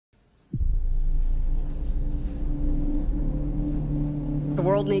The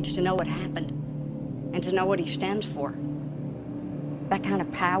world needs to know what happened, and to know what he stands for. That kind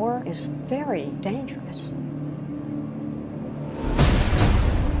of power is very dangerous.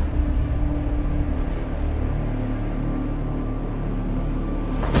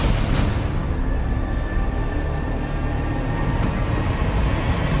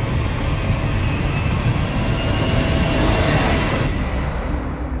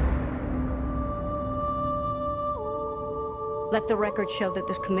 Let the record show that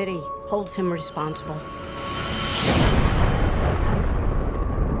this committee holds him responsible.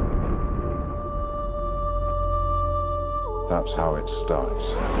 That's how it starts.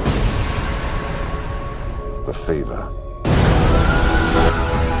 The fever.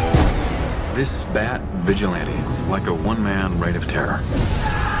 This bat vigilante is like a one-man reign of terror.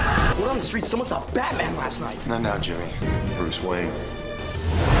 We're on the street. Someone saw Batman last night. Not now, Jimmy. Bruce Wayne.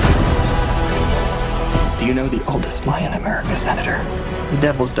 Do you know the oldest lie in America, Senator? The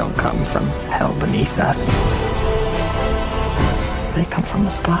devils don't come from hell beneath us. They come from the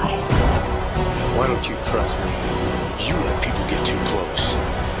sky. Why don't you trust me? You let people get too close.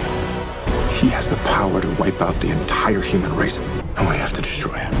 He has the power to wipe out the entire human race, and we have to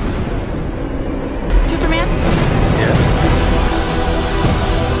destroy him. Superman? Yes?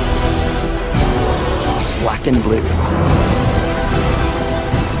 Black and blue.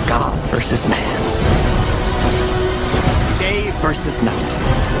 God versus man. Day versus night.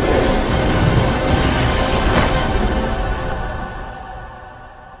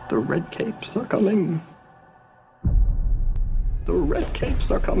 The red capes are coming. The red capes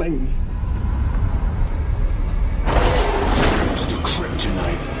are coming. It's the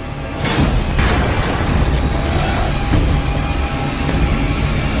kryptonite.